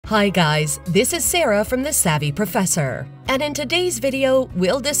Hi guys, this is Sarah from The Savvy Professor, and in today's video,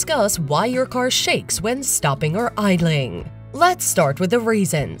 we'll discuss why your car shakes when stopping or idling. Let's start with the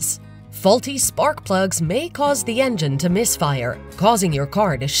reasons. Faulty spark plugs may cause the engine to misfire, causing your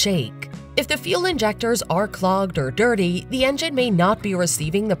car to shake. If the fuel injectors are clogged or dirty, the engine may not be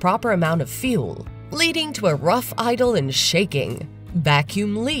receiving the proper amount of fuel, leading to a rough idle and shaking.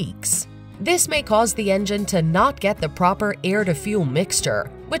 Vacuum leaks. This may cause the engine to not get the proper air-to-fuel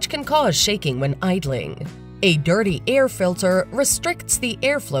mixture, which can cause shaking when idling. A dirty air filter restricts the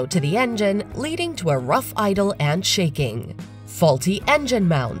airflow to the engine, leading to a rough idle and shaking. Faulty engine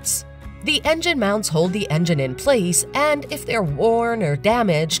mounts. The engine mounts hold the engine in place, and if they're worn or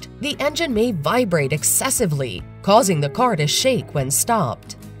damaged, the engine may vibrate excessively, causing the car to shake when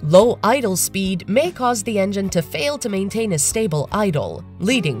stopped. Low idle speed may cause the engine to fail to maintain a stable idle,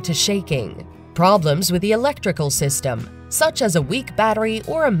 leading to shaking. Problems with the electrical system, such as a weak battery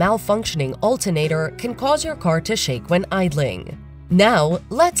or a malfunctioning alternator, can cause your car to shake when idling. Now,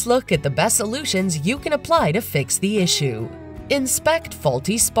 let's look at the best solutions you can apply to fix the issue. Inspect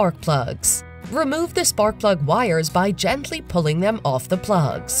faulty spark plugs. Remove the spark plug wires by gently pulling them off the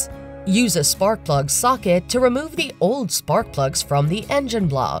plugs. Use a spark plug socket to remove the old spark plugs from the engine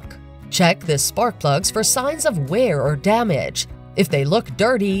block. Check the spark plugs for signs of wear or damage. If they look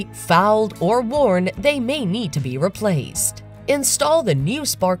dirty, fouled, or worn, they may need to be replaced. Install the new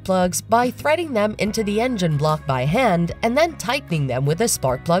spark plugs by threading them into the engine block by hand and then tightening them with a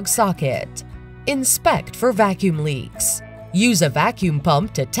spark plug socket. Inspect for vacuum leaks. Use a vacuum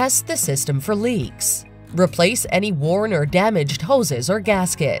pump to test the system for leaks. Replace any worn or damaged hoses or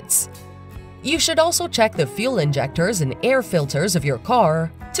gaskets. You should also check the fuel injectors and air filters of your car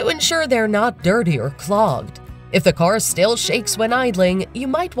to ensure they're not dirty or clogged. If the car still shakes when idling, you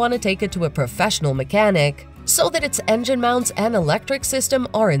might want to take it to a professional mechanic so that its engine mounts and electric system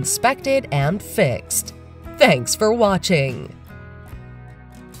are inspected and fixed. Thanks for watching.